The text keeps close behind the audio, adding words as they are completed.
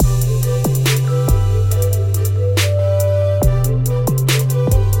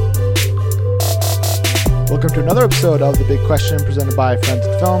Welcome to another episode of The Big Question presented by Friends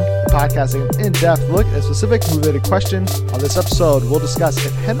in Film, podcasting an in-depth look at a specific movie-related question. On this episode, we'll discuss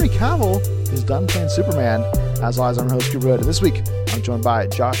if Henry Cavill is done playing Superman. As always, I'm your host, Drew Wood, and this week, I'm joined by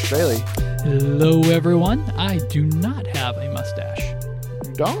Josh Straley. Hello, everyone. I do not have a mustache.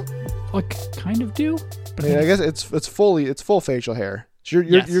 You don't? I kind of do. But I guess it's full facial hair. So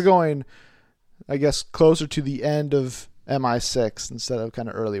you're going, I guess, closer to the end of MI6 instead of kind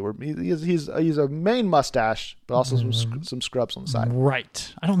of early. Where he's a main mustache, but also some scrubs on the side.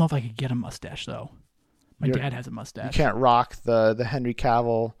 Right. I don't know if I could get a mustache though. My dad has a mustache. You can't rock the Henry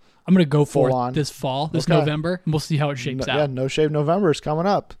Cavill. I'm gonna go for on. it this fall, this November, and we'll see how it shapes out. Yeah, No Shave November is coming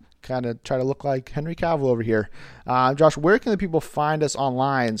up. Kind of try to look like Henry Cavill over here. Josh, where can the people find us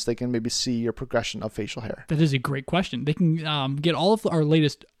online so they can maybe see your progression of facial hair? That is a great question. They can get all of our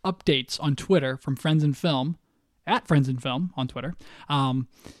latest updates on Twitter from Friends in Film, at Friends in Film on Twitter.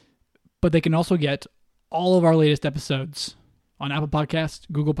 But they can also get all of our latest episodes on Apple Podcasts,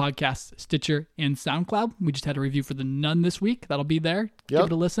 Google Podcasts, Stitcher, and SoundCloud. We just had a review for The Nun this week. That'll be there. Give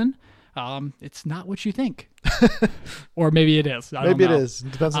it a listen. It's not what you think. Or maybe it is. Maybe it is.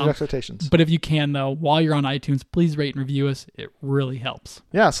 It depends on your expectations. But if you can, though, while you're on iTunes, please rate and review us. It really helps.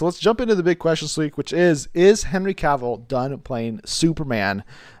 Yeah, so let's jump into the big question this week, which is Henry Cavill done playing Superman?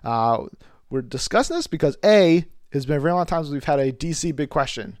 We're discussing this because, A, it's been a very long time since we've had a DC big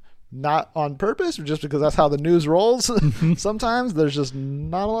question. Not on purpose, or just because that's how the news rolls. Sometimes there's just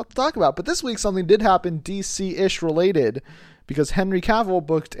not a lot to talk about. But this week, something did happen DC-ish related, because Henry Cavill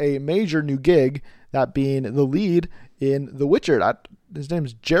booked a major new gig, that being the lead in The Witcher. His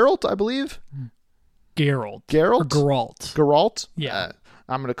name's Geralt, I believe. Geralt. Geralt? Or Geralt. Geralt? Yeah.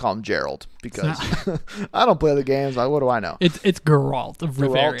 I'm going to call him Gerald because I don't play the games. What do I know? It's Geralt of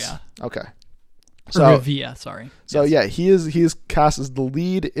Rivia. Geralt? Okay. So, Rivia, sorry. So yes. Yeah, he is cast as the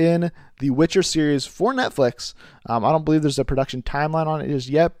lead in the Witcher series for Netflix. I don't believe there's a production timeline on it as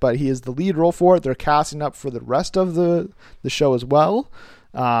yet, but he is the lead role for it. They're casting up for the rest of the show as well.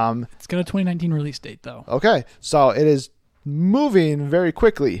 It's got a 2019 release date though. Okay, so it is moving very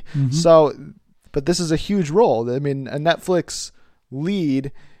quickly. Mm-hmm. So, but this is a huge role. I mean, a Netflix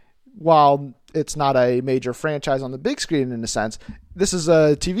lead, while it's not a major franchise on the big screen in a sense, this is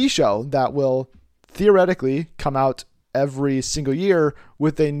a TV show that will theoretically come out every single year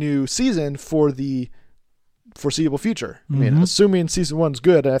with a new season for the foreseeable future. Mm-hmm. I mean, assuming season one's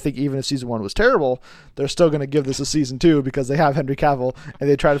good, and I think even if season one was terrible, they're still going to give this a season two because they have Henry Cavill and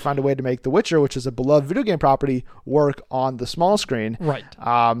they try to find a way to make The Witcher, which is a beloved video game property, work on the small screen. Right.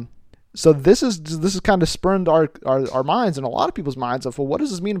 So this is kind of spurned our minds and a lot of people's minds of, well, what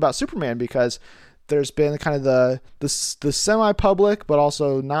does this mean about Superman? Because there's been kind of the semi-public but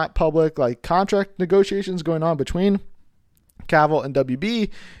also not public like contract negotiations going on between Cavill and WB,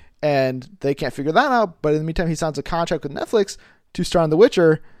 and they can't figure that out. But in the meantime, he signs a contract with Netflix to star in The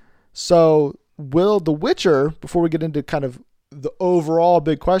Witcher. So will The Witcher, before we get into kind of the overall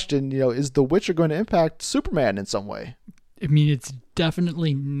big question, is The Witcher going to impact Superman in some way? I mean, it's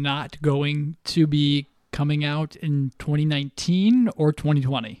definitely not going to be coming out in 2019 or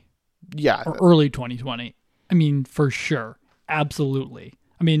 2020. Yeah. Or early 2020. I mean, for sure. Absolutely.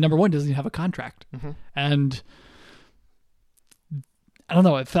 I mean, number one, doesn't even have a contract. Mm-hmm. And I don't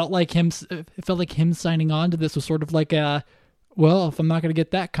know, it felt like him signing on to this was sort of like well, if I'm not going to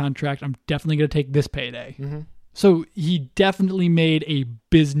get that contract, I'm definitely going to take this payday. Mm-hmm. So he definitely made a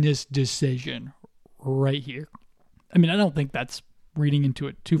business decision right here. I mean, I don't think that's reading into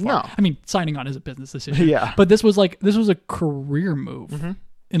it too far. No. I mean, signing on is a business decision. Yeah. But this was a career move. Mm-hmm.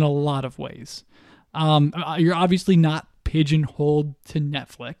 In a lot of ways. You're obviously not pigeonholed to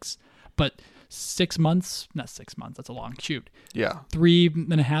Netflix, but 6 months, not 6 months, that's a long shoot. Yeah.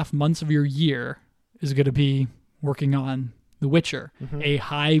 3.5 months of your year is going to be working on The Witcher, mm-hmm. a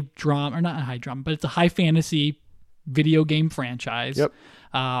high drama, or not a high drama, but it's a high fantasy video game franchise. Yep.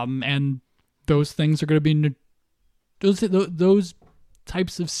 And those things are going to be, those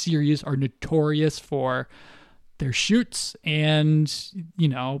types of series are notorious for their shoots and,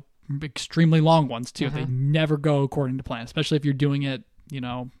 extremely long ones too. Mm-hmm. They never go according to plan, especially if you're doing it,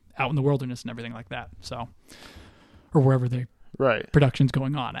 out in the wilderness and everything like that. So, or wherever the production's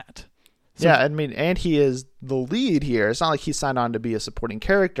going on at. So, yeah, I mean, and he is the lead here. It's not like he signed on to be a supporting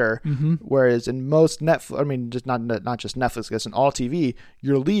character. Mm-hmm. Whereas in most Netflix, I mean, just not just Netflix, I guess in all TV,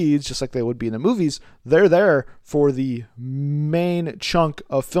 your leads, just like they would be in the movies, they're there for the main chunk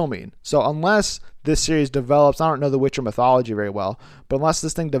of filming. So unless this series develops, I don't know the Witcher mythology very well, but unless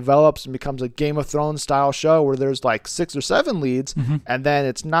this thing develops and becomes a Game of Thrones style show where there's like 6 or 7 leads, mm-hmm. and then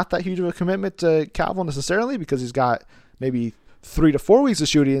it's not that huge of a commitment to Cavill necessarily because he's got maybe 3 to 4 weeks of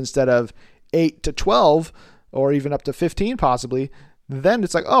shooting instead of 8 to 12 or even up to 15 possibly, then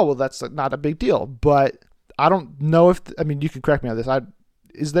it's like, oh, well, that's not a big deal. But I don't know if, I mean, you can correct me on this.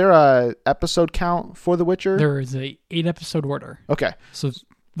 Is there a episode count for The Witcher? There is a 8-episode order. Okay. So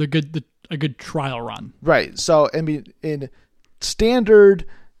a good trial run. Right. So, I mean, in standard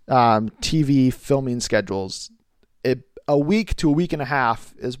TV filming schedules, a week to a week and a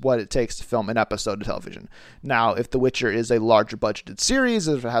half is what it takes to film an episode of television. Now, if The Witcher is a larger budgeted series,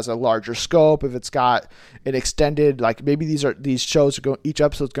 if it has a larger scope, if it's got an extended, like maybe these shows are each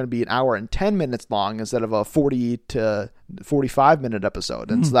episode is going to be an hour and 10 minutes long instead of a 40 to 45 minute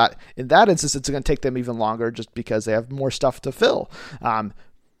episode. And so that in that instance, it's going to take them even longer just because they have more stuff to fill.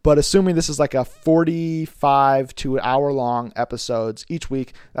 But assuming this is like a 45 to an hour long episodes each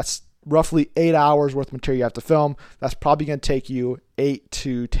week, that's roughly 8 hours worth of material you have to film. That's probably going to take you 8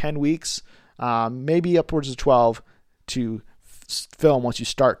 to 10 weeks, maybe upwards of 12 to film once you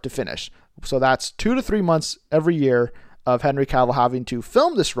start to finish. So that's 2 to 3 months every year of Henry Cavill having to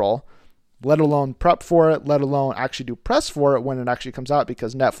film this role, let alone prep for it, let alone actually do press for it when it actually comes out,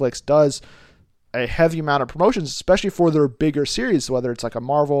 because Netflix does a heavy amount of promotions, especially for their bigger series, whether it's like a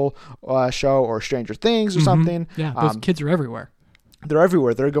Marvel show or Stranger Things or something. Yeah, those kids are everywhere. They're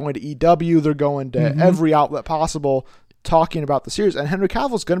everywhere. They're going to EW. They're going to every outlet possible talking about the series. And Henry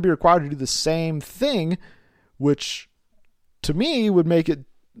Cavill is going to be required to do the same thing, which to me would make it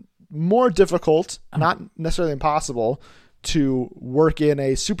more difficult, not necessarily impossible, to work in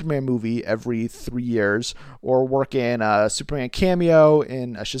a Superman movie every 3 years, or work in a Superman cameo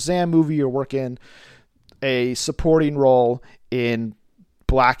in a Shazam movie, or work in a supporting role in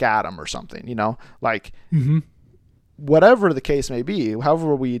Black Adam or something, like whatever the case may be,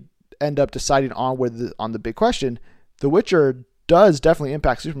 however we end up deciding on the big question, The Witcher does definitely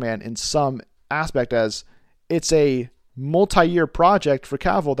impact Superman in some aspect, as it's a multi-year project for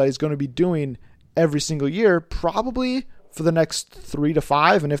Cavill that he's going to be doing every single year, probably for the next 3 to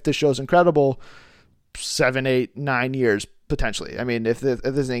 5, and if this show's incredible, 7, 8, 9 years potentially. I mean, if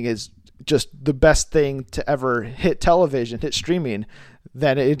this thing is just the best thing to ever hit television, hit streaming,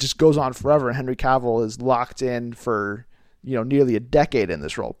 then it just goes on forever, and Henry Cavill is locked in for nearly a decade in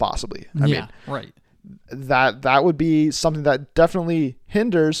this role, possibly. I mean, right. That would be something that definitely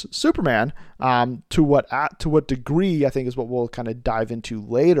hinders Superman. To what degree, I think, is what we'll kind of dive into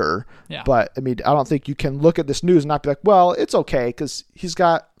later. Yeah. But I mean, I don't think you can look at this news and not be like, well, it's okay because he's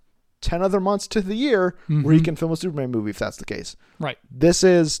got 10 other months to the year where he can film a Superman movie if that's the case. Right. This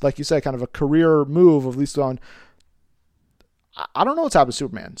is, like you said, kind of a career move of at least on. I don't know what's happened to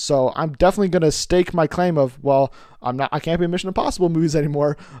Superman, so I'm definitely going to stake my claim of, well, I can't be in Mission Impossible movies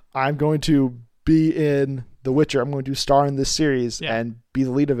anymore. I'm going to be in The Witcher. I'm going to star in this series and be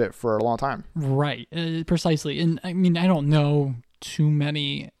the lead of it for a long time. Right. Precisely. And I mean, I don't know too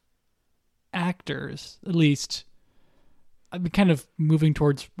many actors, at least. I've been kind of moving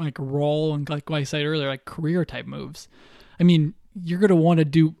towards like role and, like I said earlier, like career type moves. I mean, you're going to want to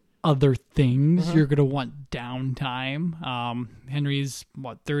do other things. You're going to want downtime. Henry's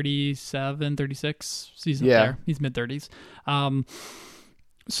 37, 36. He's up there. He's mid 30s.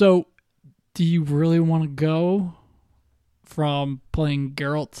 So do you really want to go from playing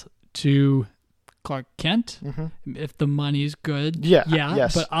Geralt to Clark Kent if the money's good?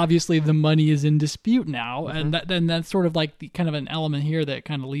 Yes. But obviously the money is in dispute now, and then that's sort of like the kind of an element here that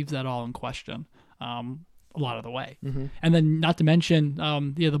kind of leaves that all in question a lot of the way. And then not to mention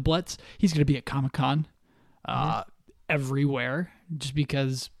the Blitz, he's going to be at Comic-Con everywhere, just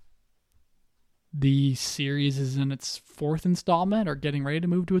because the series is in its 4th installment, or getting ready to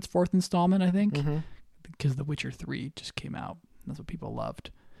move to its 4th installment, I think, because The Witcher 3 just came out. That's what people loved.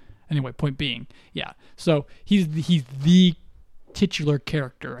 Anyway, point being, so he's the titular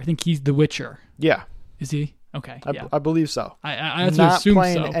character. I think he's The Witcher. Yeah. Is he? Okay. I believe so. I have to assume so.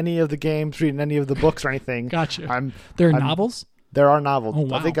 Not playing any of the games, reading any of the books or anything. Gotcha. There are novels? There are novels. Oh,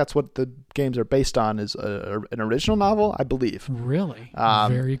 wow. I think that's what the games are based on, is an original novel, I believe. Really?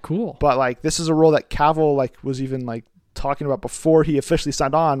 Very cool. But like, this is a role that Cavill was even talking about before he officially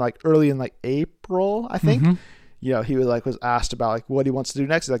signed on, early in April, I think. He was asked about what he wants to do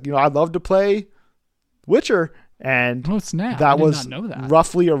next. He's like, I'd love to play Witcher. And that was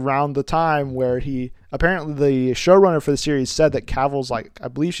roughly around the time where apparently the showrunner for the series said that Cavill's I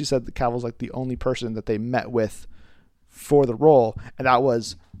believe she said that Cavill's the only person that they met with for the role. And that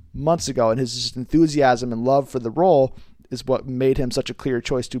was months ago. And his enthusiasm and love for the role is what made him such a clear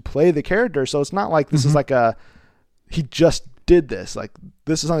choice to play the character. So it's not like this is he just did this.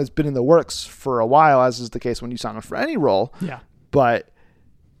 This is something that's been in the works for a while, as is the case when you sign up for any role. Yeah. But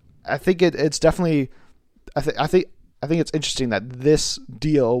I think it's definitely, I think I think it's interesting that this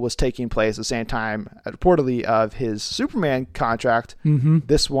deal was taking place at the same time, reportedly, of his Superman contract. Mm-hmm.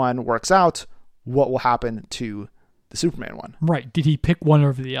 This one works out. What will happen to the Superman one? Right. Did he pick one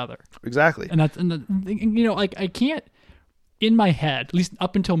over the other? Exactly. And that's, like I can't, in my head, at least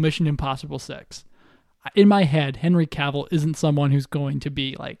up until Mission Impossible 6, in my head, Henry Cavill isn't someone who's going to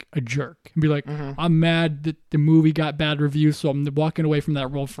be like a jerk and be like, I'm mad that the movie got bad reviews, so I'm walking away from that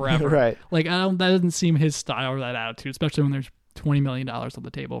role forever. Right. Like, that doesn't seem his style or that attitude, especially when there's $20 million on the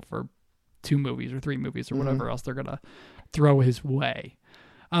table for 2 movies or 3 movies or whatever else they're going to throw his way.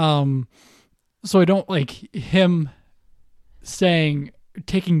 So I don't like him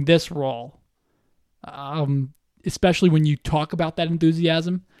taking this role, especially when you talk about that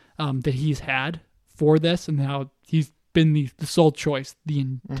enthusiasm that he's had for this and how he's been the sole choice the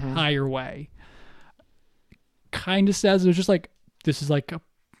entire way. Kind of says it was just like, this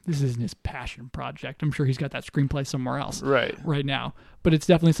isn't his passion project. I'm sure he's got that screenplay somewhere else right now, but it's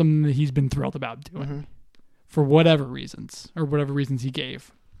definitely something that he's been thrilled about doing for whatever reasons he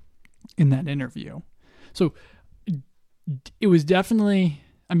gave in that interview. So it was definitely,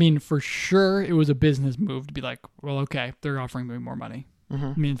 I mean, for sure it was a business move to be like, well, okay, they're offering me more money.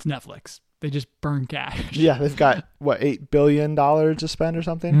 I mean, it's Netflix. They just burn cash. Yeah, they've got, what, $8 billion to spend or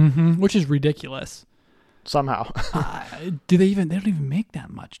something? Which is ridiculous. Somehow. They don't even make that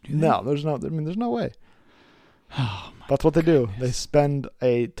much, do they? No, there's no way. That's what they do. They spend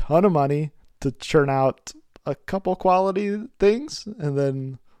a ton of money to churn out a couple quality things and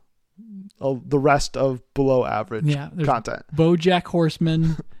then the rest of below average content. BoJack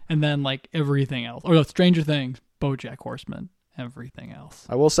Horseman and then like everything else. Or no, Stranger Things, BoJack Horseman, everything else.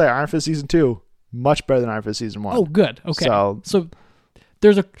 I will say Iron Fist Season 2, much better than Iron Fist Season 1. Oh, good. Okay. So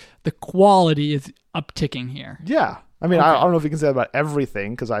there's the quality is upticking here. Yeah. I mean, I don't know if you can say that about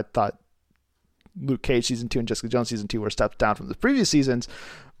everything, because I thought Luke Cage Season 2 and Jessica Jones Season 2 were steps down from the previous seasons,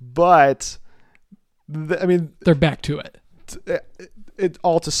 but I mean, they're back to it. It's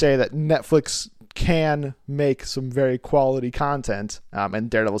all to say that Netflix can make some very quality content, and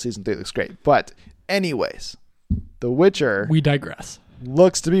Daredevil Season 3 looks great. But anyways, The Witcher, we digress,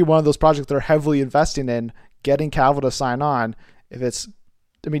 looks to be one of those projects they're heavily investing in, getting Cavill to sign on. If it's,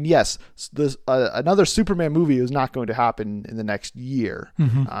 I mean, yes, another Superman movie is not going to happen in the next year,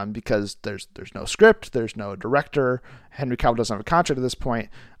 because there's no script, there's no director. Henry Cavill doesn't have a contract at this point,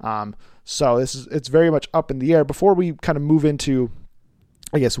 so it's very much up in the air. Before we kind of move into,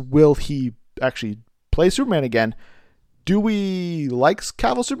 I guess, will he actually play Superman again? Do we like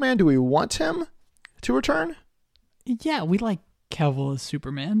Cavill Superman? Do we want him to return? Yeah, we like Cavill as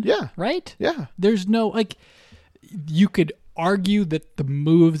Superman. Yeah, right. Yeah, there's no like, you could argue that the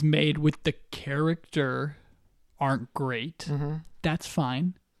moves made with the character aren't great. That's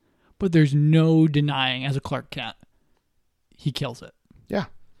fine. But there's no denying, as a Clark Kent, he kills it. Yeah.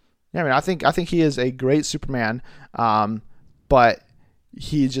 I mean, I think he is a great Superman, but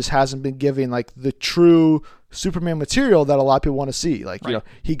he just hasn't been giving like the true Superman material that a lot of people want to see. Like, you know,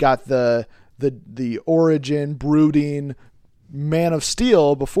 he got the origin, brooding Man of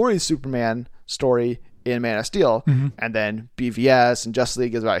Steel before he's Superman story in Man of Steel, and then BVS and Justice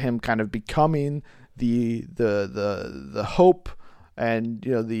League is about him kind of becoming the hope and,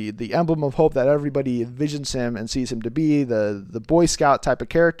 you know, the emblem of hope that everybody envisions him and sees him to be, the Boy Scout type of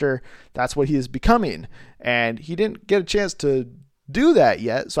character. That's what he is becoming, and he didn't get a chance to do that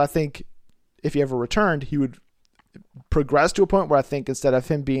yet. So I think if he ever returned, he would progress to a point where I think instead of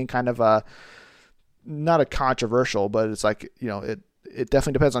him being kind of not a controversial, but it's like, you know, it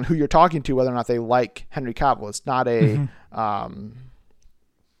definitely depends on who you're talking to, whether or not they like Henry Cavill. It's not a,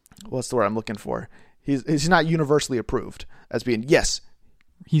 what's the word I'm looking for? He's not universally approved as being, yes.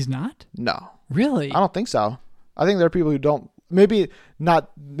 He's not? No. Really? I don't think so. I think there are people who don't, maybe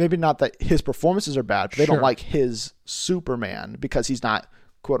not that his performances are bad, but they don't like his Superman because he's not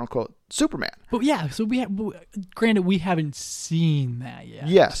quote unquote Superman. But yeah, so granted, we haven't seen that yet.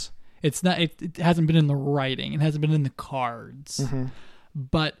 Yes. It's not. It hasn't been in the writing. It hasn't been in the cards.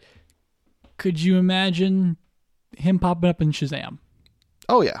 But could you imagine him popping up in Shazam?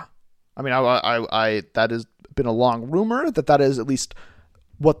 Oh yeah. I mean, I that has been a long rumor that is at least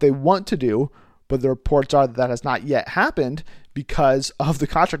what they want to do, but the reports are that has not yet happened because of the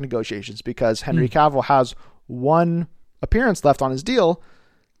contract negotiations. Because Henry Cavill has one appearance left on his deal,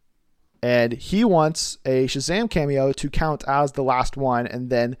 and he wants a Shazam cameo to count as the last one, and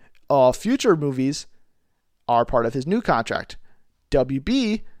then all future movies are part of his new contract.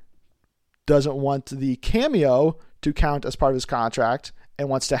 WB doesn't want the cameo to count as part of his contract and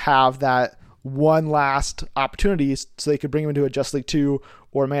wants to have that one last opportunity so they could bring him into a Justice League 2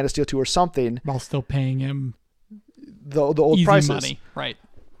 or Man of Steel 2 or something. While still paying him the old Easy prices. money, right?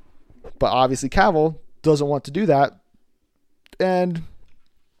 But obviously Cavill doesn't want to do that. And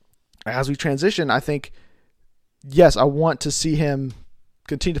as we transition, I think, yes, I want to see him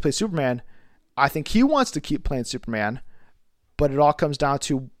continue to play Superman. I think he wants to keep playing Superman, but it all comes down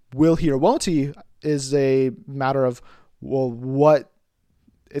to will he or won't he is a matter of, well, what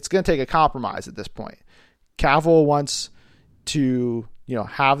it's going to take a compromise at this point. Cavill wants to,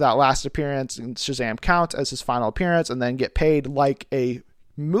 have that last appearance in Shazam count as his final appearance and then get paid like a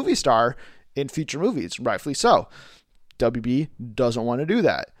movie star in future movies, rightfully so. WB doesn't want to do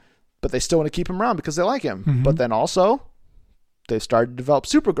that, but they still want to keep him around because they like him. Mm-hmm. But then also they started to develop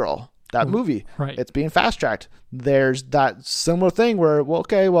Supergirl, that movie. Right. It's being fast tracked. There's that similar thing where,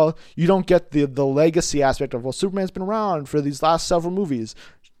 you don't get the legacy aspect of, Superman's been around for these last several movies.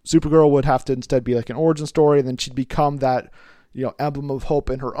 Supergirl would have to instead be like an origin story, and then she'd become that, emblem of hope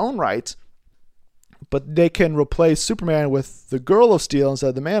in her own right. But they can replace Superman with the Girl of Steel instead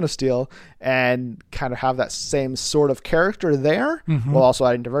of the Man of Steel and kind of have that same sort of character there, while also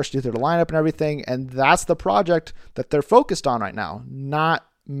adding diversity to the lineup and everything. And that's the project that they're focused on right now, not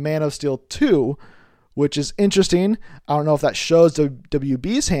Man of Steel 2, which is interesting. I don't know if that shows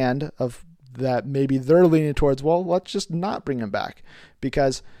WB's hand of that maybe they're leaning towards, let's just not bring him back,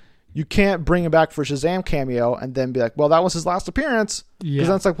 because you can't bring him back for Shazam cameo and then be like, that was his last appearance. Because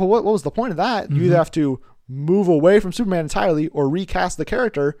then it's like, what was the point of that? You either have to move away from Superman entirely or recast the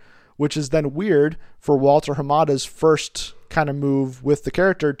character, which is then weird for Walter Hamada's first kind of move with the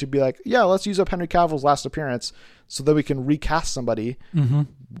character to be like, let's use up Henry Cavill's last appearance so that we can recast somebody.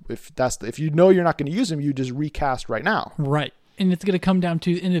 If you're not going to use him, you just recast right now. Right. And it's going to come down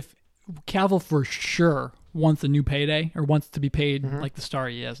to, and if Cavill for sure wants a new payday or wants to be paid like the star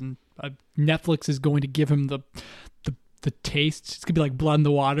he is, and Netflix is going to give him the taste. It's gonna be like blood in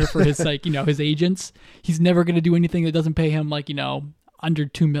the water for his his agents. He's never gonna do anything that doesn't pay him under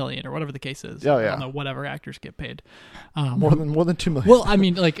 $2 million or whatever the case is. Oh, yeah. I don't know, whatever actors get paid. More than $2 million. Well, I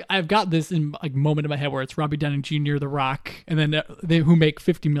mean, I've got this in moment in my head where it's Robbie Downey Jr., The Rock, and then they who make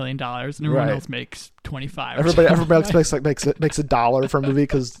 $50 million, and everyone else makes 25. Everybody else makes $1 for a movie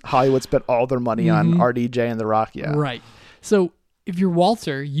because Hollywood spent all their money on RDJ and The Rock. Yeah, right. So if you're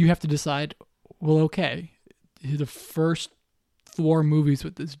Walter, you have to decide. Well, okay, the first 3 movies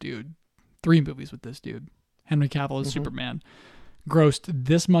with this dude, Henry Cavill as Superman, grossed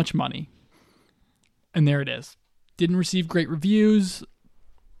this much money, and there it is. Didn't receive great reviews.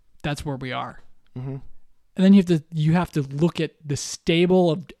 That's where we are. And then you have to look at the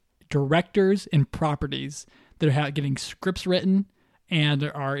stable of directors and properties that are getting scripts written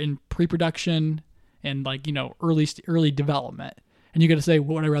and are in pre-production and early development, and you got to say,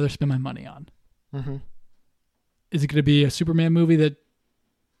 what would I rather spend my money on? Is it going to be a Superman movie that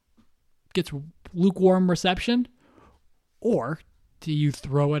gets lukewarm reception, or do you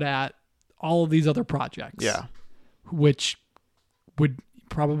throw it at all of these other projects? Yeah. Which would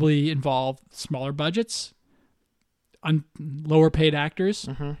probably involve smaller budgets, lower paid actors,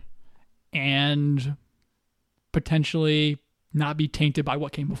 and potentially not be tainted by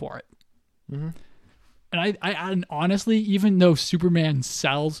what came before it. And I honestly, even though Superman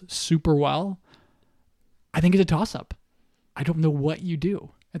sells super well, I think it's a toss-up. I don't know what you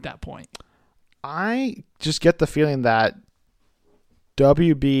do at that point. I just get the feeling that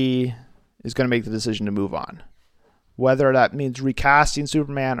WB is going to make the decision to move on. Whether that means recasting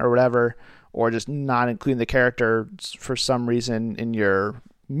Superman or whatever, or just not including the character for some reason in your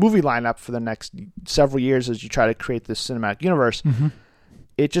movie lineup for the next several years as you try to create this cinematic universe.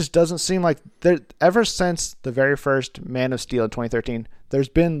 It just doesn't seem like ever since the very first Man of Steel in 2013, there's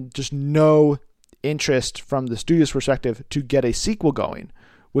been just no interest from the studio's perspective to get a sequel going,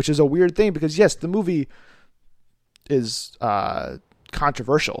 which is a weird thing because yes, the movie is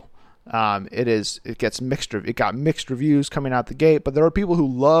controversial. It got mixed reviews coming out the gate, but there are people who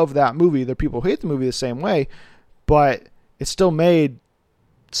love that movie. There are people who hate the movie the same way, but it still made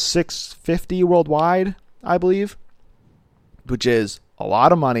 $650 worldwide, I believe, which is a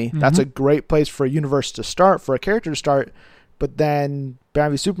lot of money. That's a great place for a universe to start, for a character to start. But then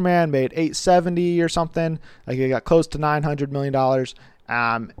Batman v Superman made $870 or something. Like it got close to $900 million.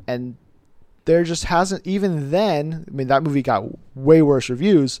 And there just hasn't, even then, I mean, that movie got way worse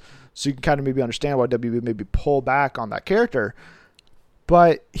reviews. So you can kind of maybe understand why WB maybe pull back on that character.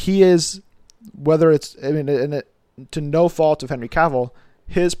 But he is, whether it's, I mean, to no fault of Henry Cavill,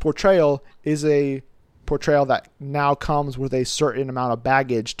 his portrayal is a portrayal that now comes with a certain amount of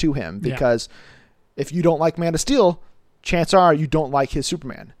baggage to him. Because if you don't like Man of Steel, chances are you don't like his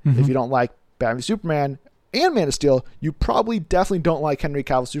Superman. If you don't like Batman v Superman, and Man of Steel, you probably definitely don't like Henry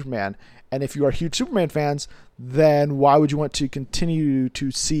Cavill Superman. And if you are huge Superman fans, then why would you want to continue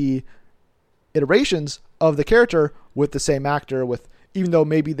to see iterations of the character with the same actor, with even though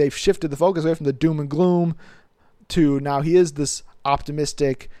maybe they've shifted the focus away from the doom and gloom to now he is this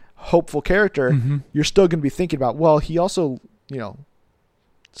optimistic, hopeful character, you're still going to be thinking about, well, he also,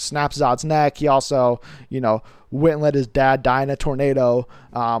 snapped Zod's neck. He also, went and let his dad die in a tornado.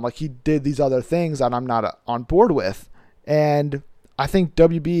 Like he did these other things that I'm not on board with. And I think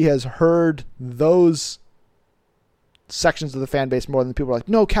WB has heard those sections of the fan base more than people are like,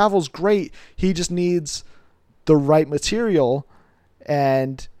 no, Cavill's great. He just needs the right material.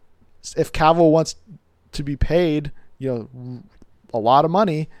 And if Cavill wants to be paid, a lot of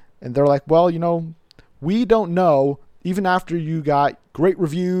money, and they're like, well, we don't know, even after you got great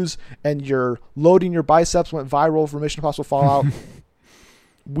reviews and your loading your biceps went viral for Mission Impossible Fallout,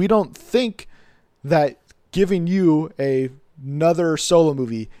 we don't think that giving you another solo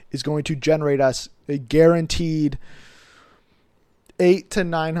movie is going to generate us a guaranteed $800 to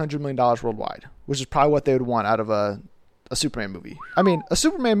 $900 million worldwide, which is probably what they would want out of a Superman movie. I mean, a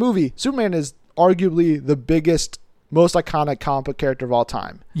Superman movie, Superman is arguably the biggest, most iconic comic book character of all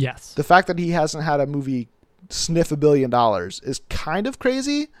time. Yes. The fact that he hasn't had a movie sniff $1 billion is kind of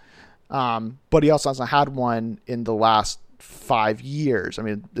crazy, but he also hasn't had one in the last 5 years. I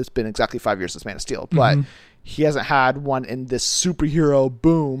mean, it's been exactly 5 years since Man of Steel, but he hasn't had one in this superhero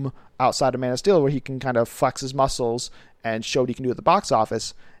boom outside of Man of Steel where he can kind of flex his muscles and show what he can do at the box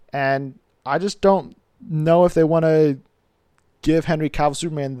office. And I just don't know if they want to give Henry Cavill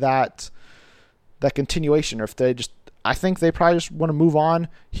Superman that continuation, or if they just, I think they probably just want to move on.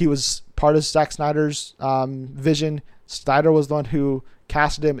 He was part of Zack Snyder's vision. Snyder was the one who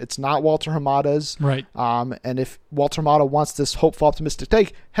casted him. It's not Walter Hamada's. Right. And if Walter Hamada wants this hopeful, optimistic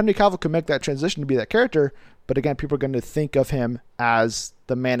take, Henry Cavill could make that transition to be that character. But again, people are going to think of him as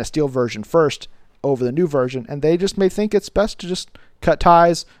the Man of Steel version first over the new version. And they just may think it's best to just cut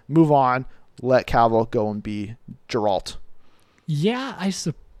ties, move on, let Cavill go and be Geralt. Yeah, I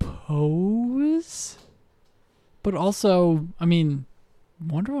suppose. But also, I mean,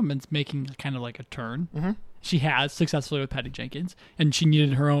 Wonder Woman's making kind of like a turn. Mm-hmm. She has successfully with Patty Jenkins, and she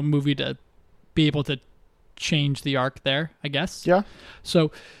needed her own movie to be able to change the arc there, I guess. Yeah.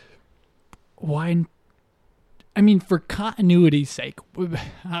 So, why? I mean, for continuity's sake,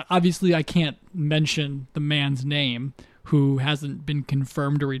 obviously I can't mention the man's name who hasn't been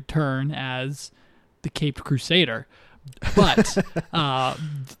confirmed to return as the Caped Crusader, but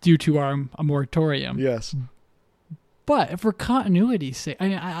due to a moratorium. Yes. But for continuity's sake,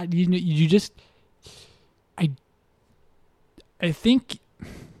 I think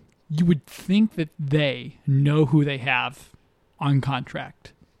you would think that they know who they have on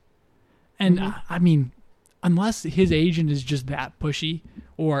contract. And I mean, unless his agent is just that pushy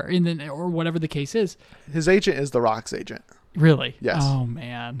or whatever the case is. His agent is The Rock's agent. Really? Yes. Oh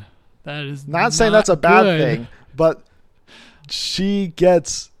man. That is not saying that's a bad thing, but she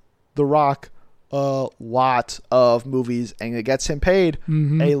gets The Rock a lot of movies and it gets him paid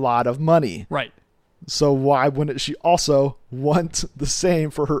a lot of money. Right. So why wouldn't she also want the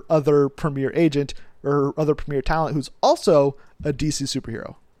same for her other premier agent or her other premier talent who's also a DC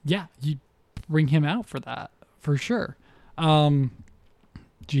superhero? Yeah, you bring him out for that, for sure.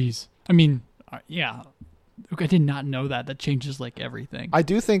 Geez. I mean, yeah. I did not know that. That changes like everything. I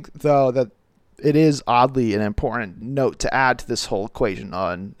do think, though, that it is oddly an important note to add to this whole equation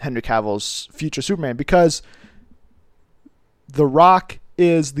on Henry Cavill's future Superman, because The Rock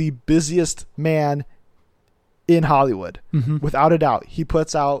is the busiest man in Hollywood, without a doubt. He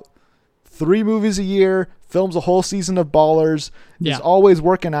puts out 3 movies a year, films a whole season of Ballers. Yeah. He's always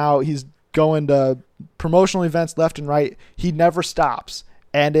working out. He's going to promotional events left and right. He never stops.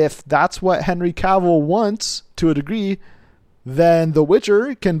 And if that's what Henry Cavill wants to a degree, then The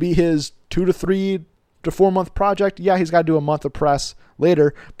Witcher can be his 2 to 3 to 4 month project. Yeah, he's got to do a month of press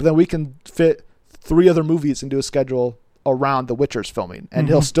later, but then we can fit 3 other movies into a schedule around The Witcher's filming. And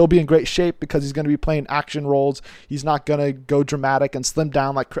he'll still be in great shape because he's going to be playing action roles. He's not going to go dramatic and slim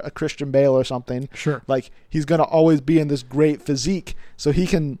down like a Christian Bale or something. Sure. Like, he's going to always be in this great physique, so he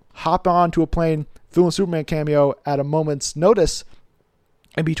can hop on to a plane, film a Superman cameo at a moment's notice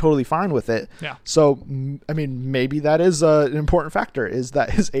and be totally fine with it. Yeah. So, I mean, maybe that is an important factor, is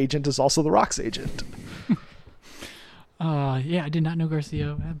that his agent is also The Rock's agent. Yeah, I did not know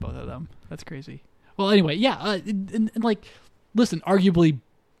Garcia had both of them. That's crazy. Well, anyway, yeah, and like, listen, arguably,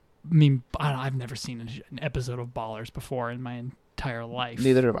 I mean, I've never seen an episode of Ballers before in my entire life.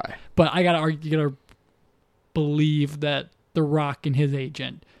 Neither have I. But you gotta believe that The Rock and his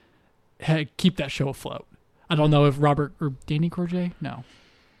agent keep that show afloat. I don't know if Robert or Danny Corjay. No,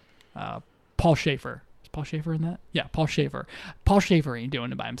 Paul Schaefer. Is Paul Schaefer in that? Yeah, Paul Schaefer. Paul Schaefer ain't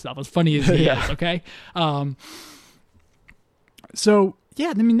doing it by himself. As funny as he is, okay. So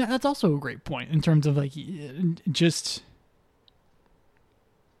yeah, I mean that's also a great point in terms of like just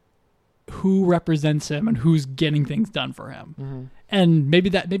who represents him and who's getting things done for him. Mm-hmm. And maybe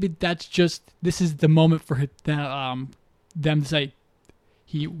that's just, this is the moment for them to say,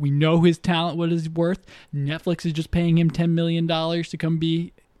 we know his talent, what is worth. Netflix is just paying him $10 million to come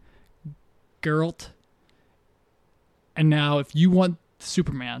be Geralt. And now if you want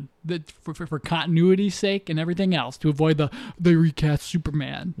Superman, for continuity's sake and everything else, to avoid the recast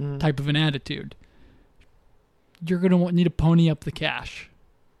Superman type of an attitude, you're going to need to pony up the cash.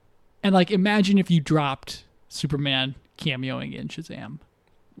 And like, imagine if you dropped Superman cameoing in Shazam.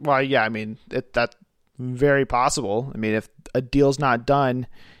 Well, yeah, I mean, that's very possible. I mean, if a deal's not done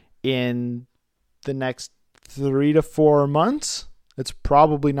in the next 3 to 4 months, it's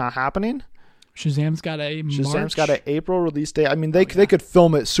probably not happening. Shazam's got an April release date. I mean, they could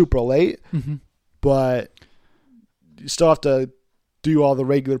film it super late, but you still have to do all the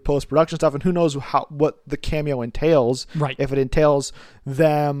regular post-production stuff, and who knows what the cameo entails. Right. If it entails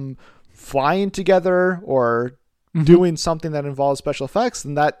them flying together or doing something that involves special effects,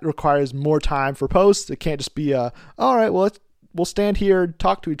 then that requires more time for post. It can't just be all right, well, we'll stand here and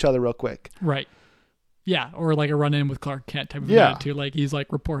talk to each other real quick. Right. Yeah, or like a run-in with Clark Kent type of attitude. Like he's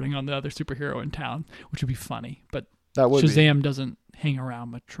like reporting on the other superhero in town, which would be funny. But that would Shazam doesn't hang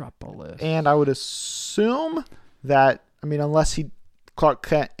around Metropolis. And I would assume that, I mean, unless Clark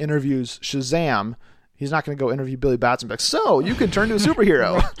Kent interviews Shazam, he's not going to go interview Billy Batson back. So you can turn to a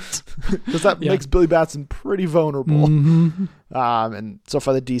superhero, because that makes Billy Batson pretty vulnerable. And so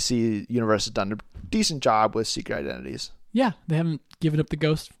far, the DC universe has done a decent job with secret identities. Yeah, they haven't given up the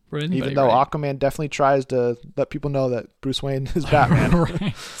ghost for anybody. Even though Aquaman definitely tries to let people know that Bruce Wayne is Batman.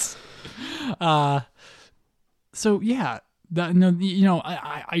 Right. So yeah,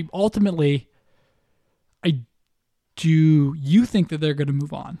 I ultimately, do you think that they're going to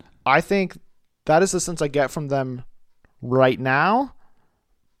move on? I think that is the sense I get from them right now,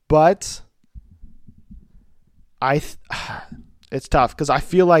 but it's tough because I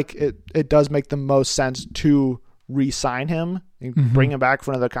feel like it does make the most sense to re-sign him and bring him back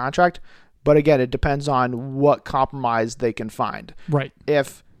for another contract. But again, it depends on what compromise they can find. Right.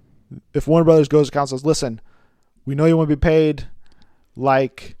 If Warner Brothers goes to counsel and says, listen, we know you want to be paid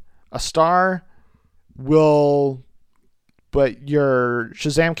like a star, but your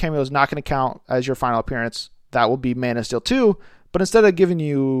Shazam cameo is not going to count as your final appearance. That will be Man of Steel 2. But instead of giving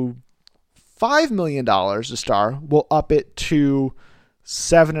you $5 million a star, we'll up it to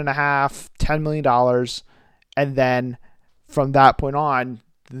 $7.5, $10 million. And then from that point on,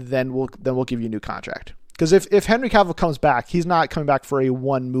 then we'll give you a new contract. Because if Henry Cavill comes back, he's not coming back for a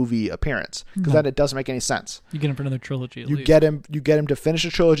one movie appearance, because then it doesn't make any sense. You get him for another trilogy. You get him to finish a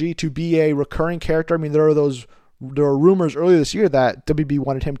trilogy, to be a recurring character. I mean, there were rumors earlier this year that WB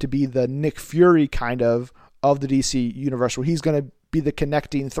wanted him to be the Nick Fury kind of the DC universe, where he's going to be the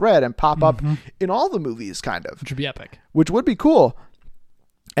connecting thread and pop up in all the movies, kind of. Which would be epic. Which would be cool.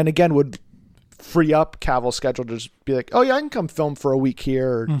 And again, would free up Cavill's schedule to just be like, oh yeah, I can come film for a week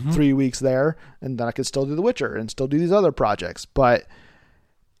here or 3 weeks there, and then I can still do The Witcher and still do these other projects. But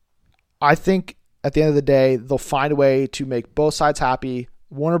I think at the end of the day, they'll find a way to make both sides happy.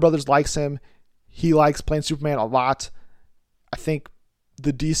 Warner Brothers likes him. He likes playing Superman a lot. I think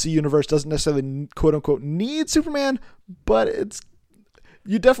the DC universe doesn't necessarily quote unquote need Superman, but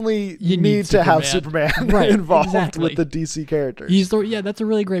you definitely need to have Superman involved with the DC characters. That's a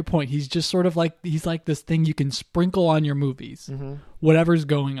really great point. He's just sort of like, he's like this thing you can sprinkle on your movies, whatever's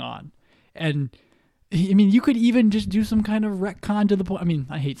going on. And I mean, you could even just do some kind of retcon to the point. I mean,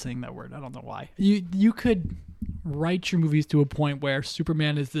 I hate saying that word. I don't know why. You could write your movies to a point where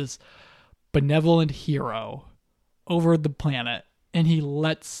Superman is this benevolent hero over the planet, and he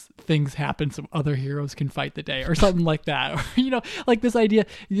lets things happen so other heroes can fight the day, or something like that. Or, like this idea,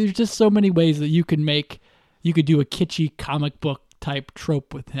 there's just so many ways that you could do a kitschy comic book type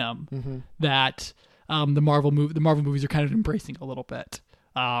trope with him that the Marvel movies are kind of embracing a little bit.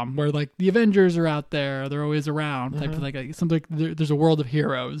 Where like the Avengers are out there, they're always around, type of like something. There's a world of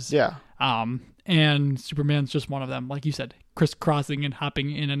heroes. Yeah. And Superman's just one of them, like you said, crisscrossing and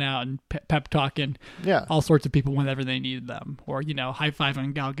hopping in and out and pep talking, all sorts of people whenever they needed them, or high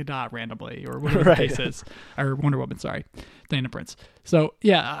fiving Gal Gadot randomly, or whatever the case is, or Wonder Woman, Diana Prince. So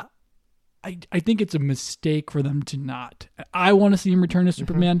yeah, I think it's a mistake for them to not. I want to see him return to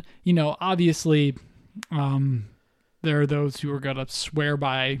Superman. Obviously, there are those who are gonna swear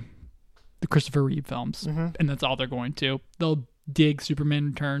by the Christopher Reeve films, and that's all they're going to. They'll dig Superman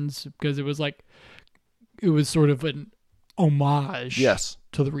Returns because it was sort of an homage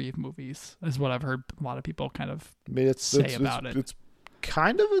to the Reeve movies, is what I've heard a lot of people kind of say about it. It's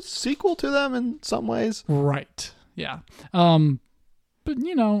kind of a sequel to them in some ways. Right. Yeah. But,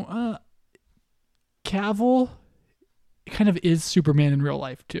 Cavill kind of is Superman in real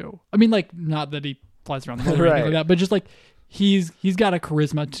life, too. I mean, like, not that he flies around the world or anything like that, but just like he's got a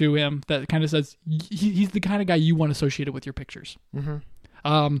charisma to him that kind of says he's the kind of guy you want associated with your pictures.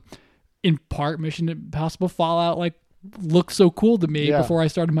 In part, Mission Impossible Fallout, like, looked so cool to me before I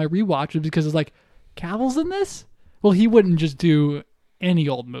started my rewatch, because it's like, Cavill's in this? Well, he wouldn't just do any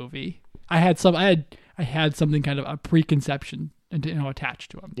old movie. I had something kind of a preconception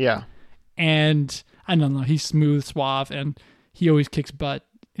attached to him. Yeah. And I don't know, he's smooth, suave, and he always kicks butt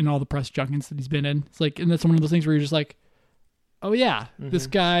in all the press junkets that he's been in. It's like, and that's one of those things where you're just like, oh yeah, this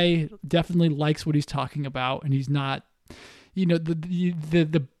guy definitely likes what he's talking about, and he's not,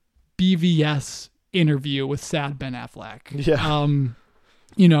 the BVS interview with sad Ben Affleck. Yeah.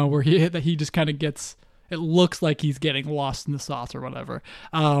 Where he just kind of gets, it looks like he's getting lost in the sauce or whatever.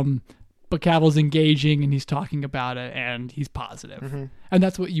 But Cavill's engaging and he's talking about it and he's positive. And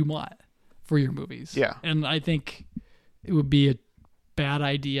that's what you want for your movies. Yeah. And I think it would be a bad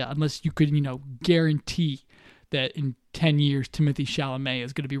idea unless you could, guarantee that in 10 years Timothée Chalamet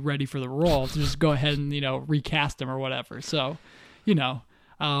is going to be ready for the role to just go ahead and, recast him or whatever. So,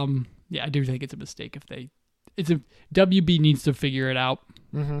 I do think it's a mistake WB needs to figure it out.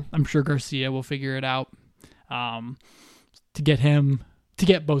 I'm sure Garcia will figure it out to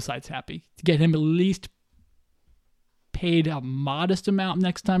get both sides happy, to get him at least paid a modest amount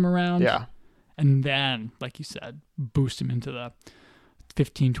next time around. Yeah. And then, like you said, boost him into the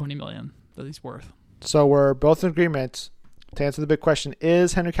 15-20 million that he's worth. So we're both in agreement. To answer the big question,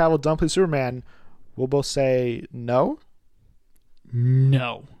 is Henry Cavill done playing Superman? We'll both say no.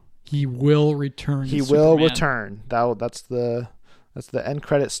 No. He will return. He will return. That's the end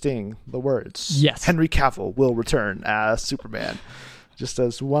credit sting. The words. Yes. Henry Cavill will return as Superman. Just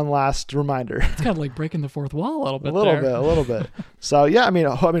as one last reminder. It's kind of like breaking the fourth wall a little bit. A little bit. So yeah, I mean,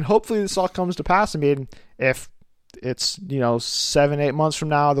 hopefully this all comes to pass. I mean, if it's 7-8 months from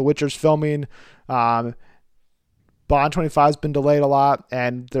now, The Witcher's filming. Bond 25 has been delayed a lot,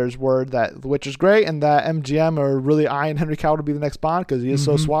 and there's word that The Witcher's great and that MGM are really eyeing Henry Cavill to be the next Bond because he is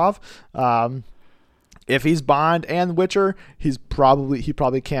so suave. If he's Bond and The Witcher, he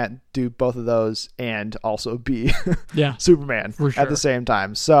probably can't do both of those and also be Superman at the same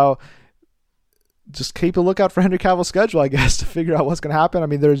time. So just keep a lookout for Henry Cavill's schedule, I guess, to figure out what's going to happen. I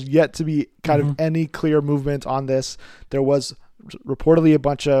mean, there's yet to be kind of any clear movement on this. There was reportedly a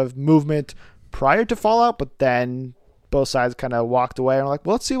bunch of movement prior to Fallout, but then both sides kind of walked away and were like,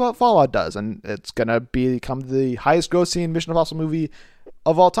 well, let's see what Fallout does. And it's going to become the highest grossing Mission Impossible movie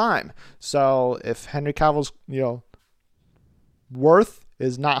of all time. So if Henry Cavill's, worth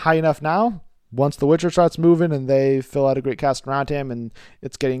is not high enough now, once The Witcher starts moving and they fill out a great cast around him and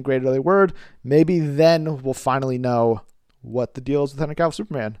it's getting great early word, maybe then we'll finally know what the deal is with Henry Cavill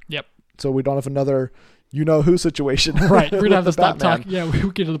Superman. Yep. So we don't have another who situation. Right. We're going to have to stop talking. Yeah, we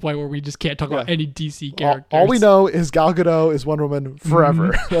get to the point where we just can't talk about any DC characters. All we know is Gal Gadot is Wonder Woman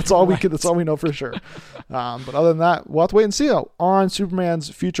forever. That's all that's all we know for sure. But other than that, we'll have to wait and see on Superman's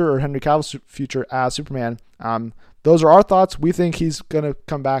future or Henry Cavill's future as Superman. Those are our thoughts. We think he's going to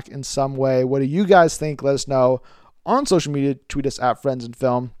come back in some way. What do you guys think? Let us know on social media. Tweet us at Friends in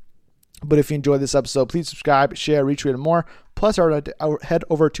Film. But if you enjoyed this episode, please subscribe, share, retweet, and more. Plus, head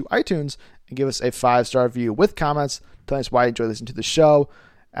over to iTunes and give us a 5-star review with comments telling us why you enjoy listening to the show.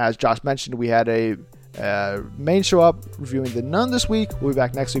 As Josh mentioned, we had a main show up reviewing The Nun this week. We'll be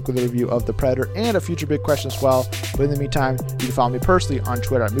back next week with a review of The Predator and a future big question as well. But in the meantime, you can follow me personally on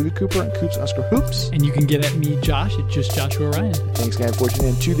Twitter at MovieCooper and Coops_Hoops. And you can get at me, Josh, at just Joshua Ryan. Thanks again for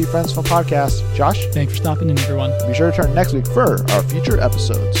tuning in to the Friends Film Podcast. Josh, thanks for stopping in, everyone. Be sure to return next week for our future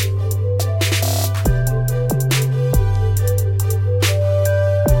episodes.